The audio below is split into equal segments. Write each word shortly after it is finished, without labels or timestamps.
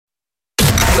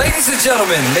Ladies and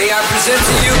gentlemen, may I present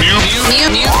to you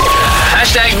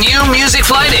Hashtag New Music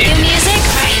Friday. New music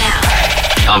right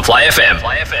now. On Fly FM.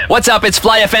 What's up? It's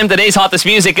Fly FM, today's hottest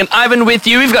music, and Ivan with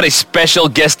you. We've got a special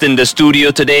guest in the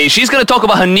studio today. She's going to talk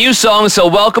about her new song, so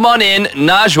welcome on in,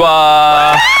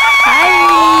 Najwa.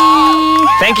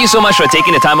 Thank you so much for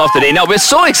taking the time off today. Now, we're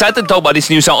so excited to talk about this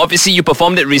new song. Obviously, you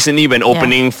performed it recently when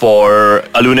opening for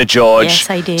Aluna George. Yes,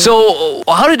 I did. So,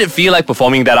 how did it feel like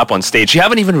performing that up on stage? You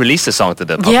haven't even released the song to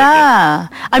the public yet. Yeah.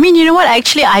 I mean, you know what?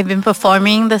 Actually, I've been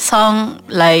performing the song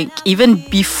like even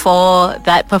before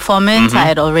that performance. I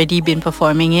had already been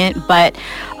performing it. But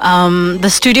the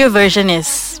studio version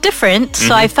is different.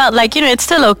 So I felt like, it's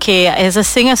still okay. As a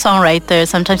singer-songwriter,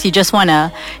 sometimes you just want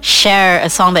to share a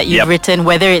song that you've written,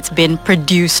 whether it's been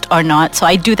produced or not. So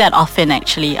I do that often,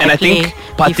 actually. And I think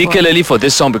particularly for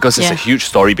this song, because there's a huge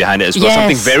story behind it as well. Yes.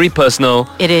 Something very personal.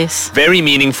 It is. Very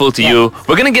meaningful to you.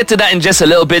 We're going to get to that in just a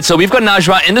little bit. So we've got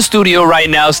Najwa in the studio right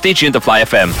now. Stay tuned to Fly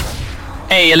FM.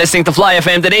 Hey, you're listening to Fly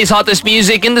FM, today's hottest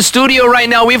music. In the studio right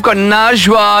now, we've got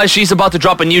Najwa. She's about to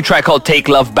drop a new track called Take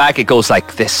Love Back. It goes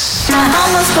like this. My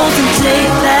mama's supposed to take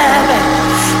that back,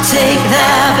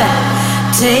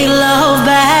 take love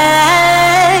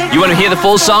back. You want to hear the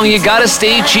full song? You gotta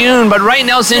stay tuned. But right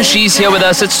now, since she's here with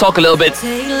us, let's talk a little bit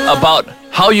about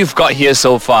how you've got here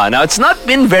so far. Now, it's not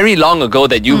been very long ago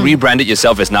that you rebranded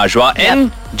yourself as Najwa.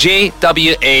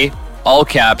 NJWA, all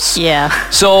caps. Yeah.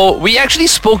 So, we actually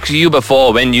spoke to you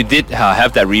before when you did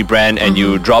have that rebrand and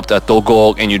you dropped a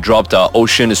Togok and you dropped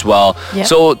Ocean as well. Yep.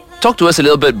 So, talk to us a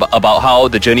little bit about how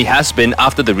the journey has been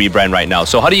after the rebrand right now.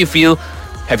 So, how do you feel?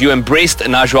 Have you embraced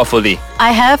Najwa fully?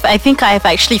 I have. I think I've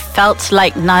actually felt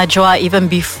like Najwa even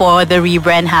before the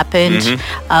rebrand happened.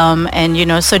 And,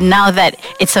 so now that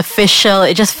it's official,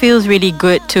 it just feels really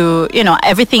good to,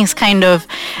 everything's kind of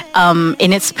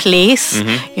in its place.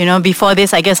 Before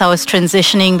this, I guess I was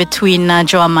transitioning between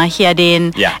Najwa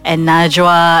Mahiadin and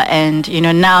Najwa. And,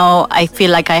 now I feel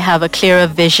like I have a clearer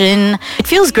vision. It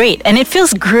feels great. And it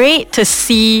feels great to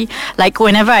see, like,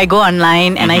 whenever I go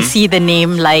online and I see the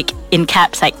name, like, in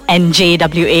caps, like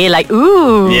NJWA, like,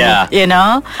 ooh, I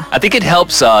think it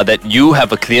helps that you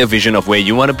have a clear vision of where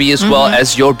you want to be as well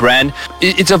as your brand.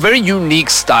 It's a very unique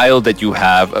style that you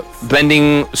have,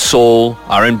 blending soul,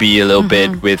 R&B a little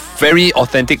bit with very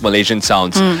authentic Malaysian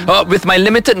sounds. With my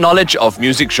limited knowledge of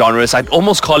music genres, I'd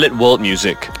almost call it world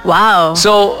music. Wow.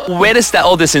 So where does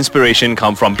all this inspiration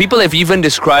come from? People have even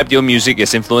described your music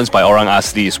as influenced by Orang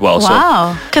Asli as well.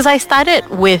 Wow. Because I started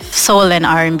with soul and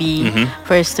R&B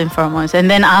first and foremost. And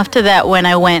then after that, when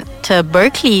I went to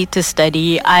Berkeley to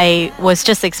study, I was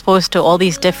just exposed to all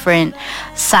these different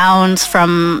sounds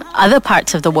from other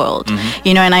parts of the world.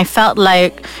 And I felt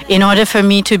like in order for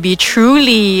me to be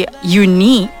truly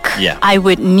unique, I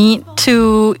would need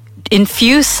to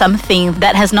infuse something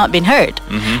that has not been heard,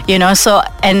 so,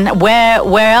 and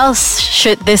where else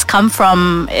should this come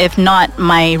from if not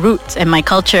my roots and my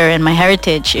culture and my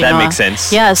heritage, That makes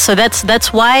sense. Yeah, so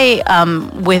that's why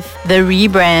with the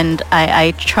rebrand,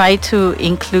 I try to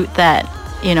include that,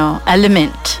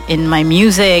 element in my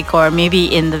music or maybe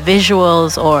in the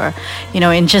visuals or,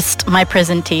 in just my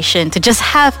presentation to just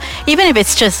have, even if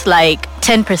it's just like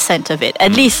 10% of it,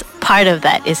 at least part of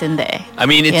that is in there. I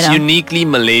mean, it's uniquely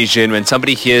Malaysian. When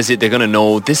somebody hears it, they're going to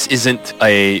know this isn't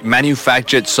a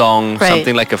manufactured song,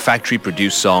 something like a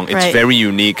factory-produced song. It's very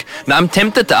unique. Now, I'm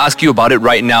tempted to ask you about it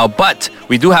right now, but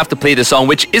we do have to play the song,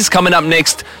 which is coming up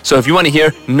next. So if you want to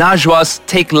hear Najwa's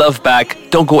Take Love Back,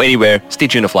 don't go anywhere. Stay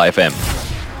tuned to Fly FM.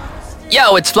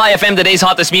 Yo, it's Fly FM, today's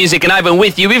hottest music, and I've been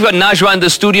with you. We've got Najwa in the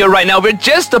studio right now. We're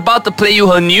just about to play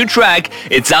you her new track.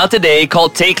 It's out today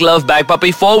called Take Love Back. But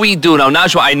before we do, now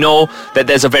Najwa, I know that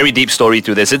there's a very deep story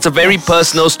to this. It's a very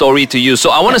personal story to you. So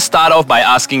I want to start off by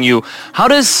asking you, how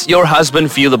does your husband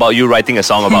feel about you writing a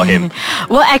song about him?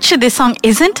 Well, actually, this song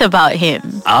isn't about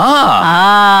him.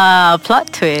 Plot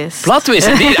twist. Plot twist,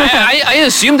 indeed. I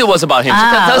assumed it was about him. So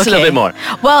tell us a little bit more.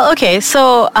 Well, okay.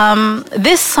 So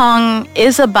this song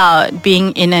is about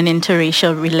being in an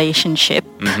interracial relationship,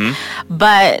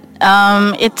 but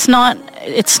it's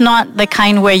not the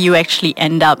kind where you actually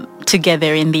end up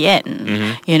together in the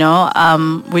end,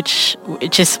 which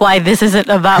is why this isn't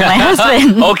about my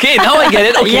husband. Okay, now I get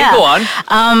it. Okay, go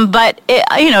on. But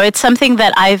it's something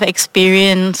that I've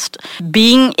experienced,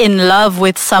 being in love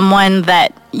with someone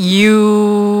that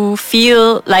you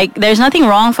feel like there's nothing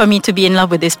wrong for me to be in love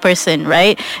with this person,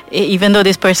 right? Even though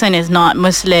this person is not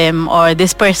Muslim or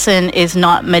this person is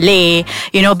not Malay,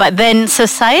 but then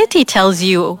society tells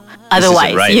you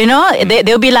otherwise, right. you know,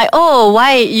 they'll be like, oh,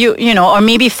 why you know, or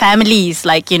maybe families,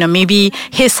 like, you know, maybe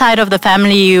his side of the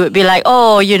family would be like,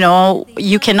 oh, you know,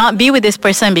 you cannot be with this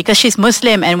person because she's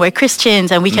Muslim and we're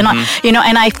Christians and we cannot, you know,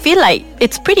 and I feel like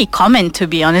it's pretty common, to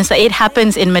be honest. It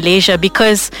happens in Malaysia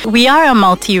because we are a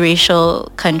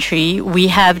multiracial country. We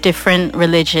have different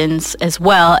religions as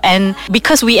well. And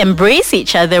because we embrace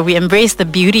each other, we embrace the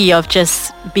beauty of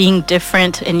just being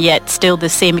different and yet still the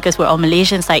same because we're all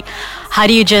Malaysians. Like, how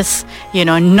do you just, you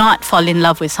know, not fall in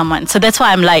love with someone? So that's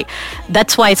why I'm like,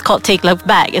 that's why it's called Take Love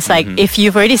Back. It's like, if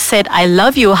you've already said, I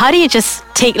love you, how do you just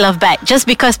take love back? Just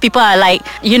because people are like,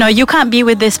 you know, you can't be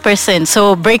with this person,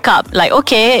 so break up. Like,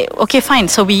 okay, fine.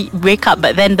 So we break up,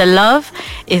 but then the love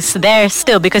is there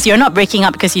still because you're not breaking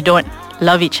up because you don't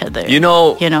love each other. You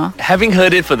know, having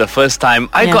heard it for the first time,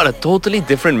 I got a totally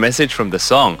different message from the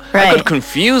song. Right. I got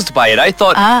confused by it. I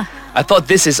thought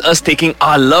this is us taking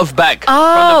our love back from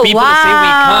the people that say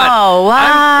we can't.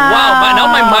 Wow. Now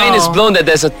my mind is blown that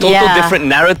there's a total different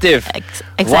narrative.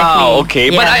 Exactly. Wow, okay.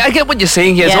 But I get what you're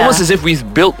saying here. It's almost as if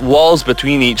we've built walls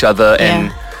between each other.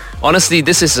 And honestly,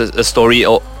 this is a story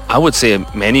I would say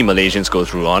many Malaysians go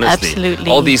through, honestly. Absolutely.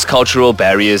 All these cultural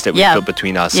barriers that we put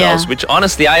between ourselves, which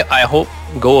honestly I hope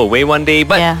go away one day.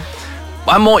 But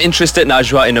I'm more interested,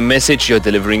 Najwa, in a message you're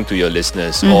delivering to your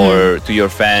listeners or to your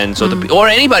fans or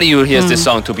anybody who hears this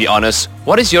song, to be honest.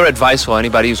 What is your advice for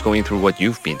anybody who's going through what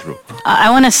you've been through? I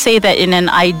want to say that in an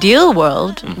ideal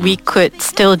world, we could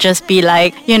still just be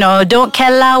like, you know, don't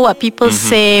care lah what people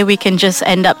say, we can just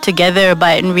end up together.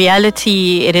 But in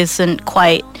reality, it isn't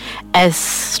quite as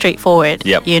straightforward,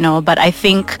 you know. But I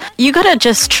think you gotta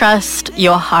just trust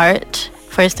your heart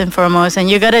first and foremost, and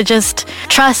you gotta just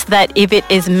trust that if it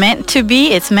is meant to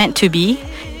be, it's meant to be.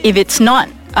 If it's not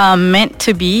meant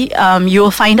to be,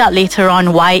 you'll find out later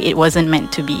on why it wasn't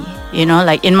meant to be. You know,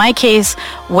 like in my case,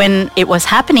 when it was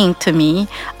happening to me,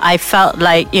 I felt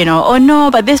like, you know, oh no,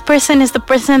 but this person is the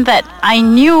person that I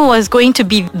knew was going to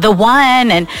be the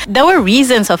one. And there were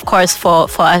reasons, of course, for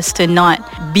us to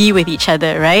not be with each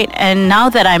other, right? And now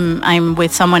that I'm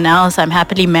with someone else, I'm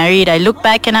happily married, I look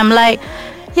back and I'm like,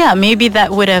 yeah, maybe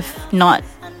that would have not,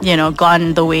 you know,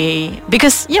 gone the way.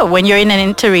 Because, when you're in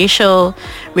an interracial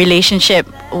relationship,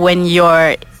 when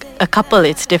you're a couple,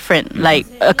 it's different. Like,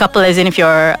 a couple as in if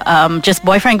you're just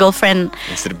boyfriend, girlfriend,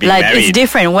 instead of being like, married. it's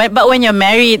different. But when you're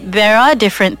married, there are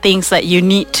different things that you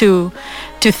need to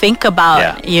think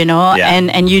about, you know,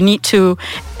 and you need to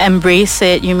embrace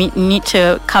it. You need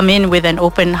to come in with an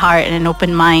open heart and an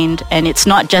open mind. And it's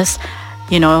not just,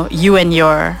 you know, you and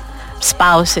your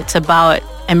spouse. It's about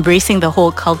embracing the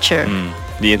whole culture.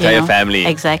 The entire family.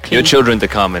 Exactly. Your children to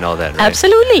come and all that, right?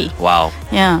 Absolutely. Wow.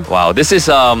 Yeah. Wow. This is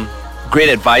great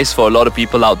advice for a lot of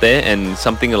people out there, and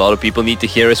something a lot of people need to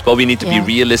hear as well. We need to be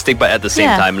realistic, but at the same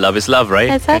time, love is love, right?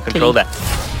 Exactly. Can't control that.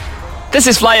 This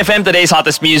is Fly FM, today's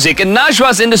hottest music, and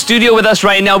Najwa's in the studio with us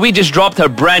right now. We just dropped her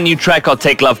brand new track called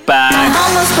Take Love Back.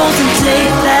 I'm supposed to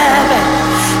take that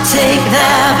back, take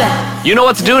that back. You know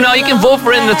what to do now. You can vote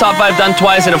for it in the top 5 done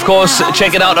twice, and of course,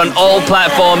 check it out on all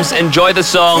platforms. Enjoy the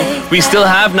song. We still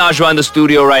have Najwa in the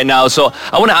studio right now, so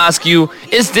I want to ask you,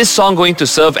 is this song going to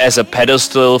serve as a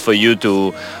pedestal for you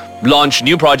to launch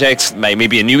new projects?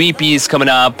 Maybe a new EP is coming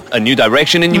up, a new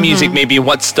direction in your music, maybe.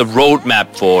 What's the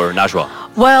roadmap for Najwa?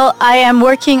 Well, I am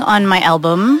working on my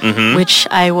album, which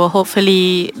I will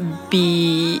hopefully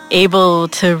be able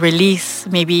to release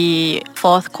maybe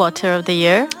 4th quarter of the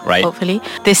year, hopefully.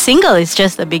 The single is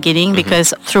just the beginning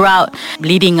because throughout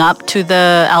leading up to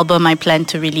the album, I plan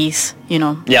to release, you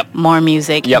know, more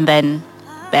music and then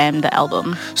bam, the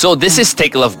album. So this is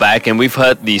Take Love Back, and we've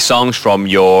heard the songs from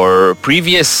your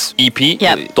previous EP,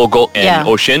 Togok and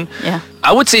Ocean.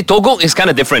 I would say Togok is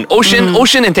kind of different.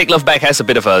 Ocean and Take Love Back has a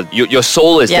bit of a, your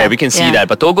soul is there, we can see that,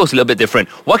 but Togok's a little bit different.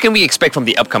 What can we expect from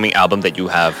the upcoming album that you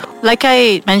have? Like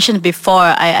I mentioned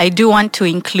before, I do want to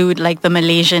include like the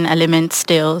Malaysian element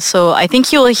still. So I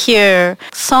think you'll hear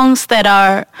songs that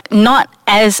are not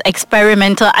as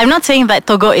experimental. I'm not saying that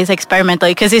Togok is experimental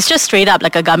because it's just straight up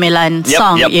like a gamelan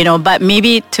song, you know, but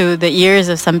maybe to the ears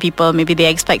of some people, maybe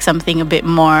they expect something a bit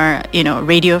more, you know,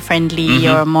 radio friendly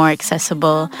or more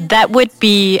accessible. That would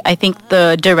be, I think,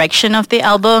 the direction of the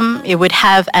album. It would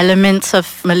have elements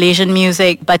of Malaysian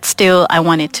music, but still I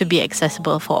want it to be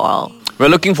accessible for all. We're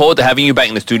looking forward to having you back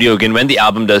in the studio again when the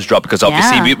album does drop, because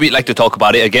obviously we'd like to talk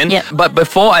about it again. But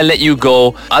before I let you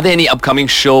go, are there any upcoming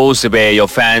shows where your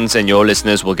fans and your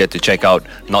listeners will get to check out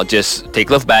not just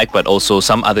Take Love Back, but also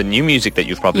some other new music that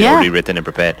you've probably already written and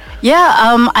prepared?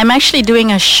 I'm actually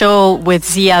doing a show with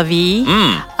ZRV.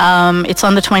 It's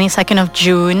on the 22nd of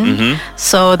June.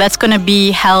 So that's going to be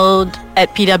held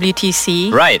at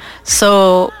PWTC. Right.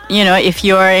 So, if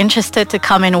you're interested to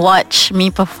come and watch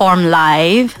me perform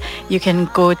live, you can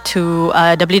go to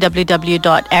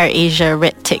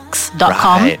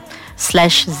www.airasiaredticks.com. Right.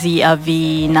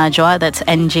 /ZAV Najwa, that's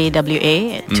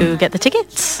NJWA, to get the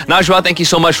tickets. Najwa, thank you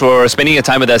so much for spending your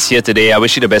time with us here today. I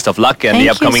wish you the best of luck and Thank the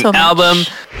you upcoming so much. album.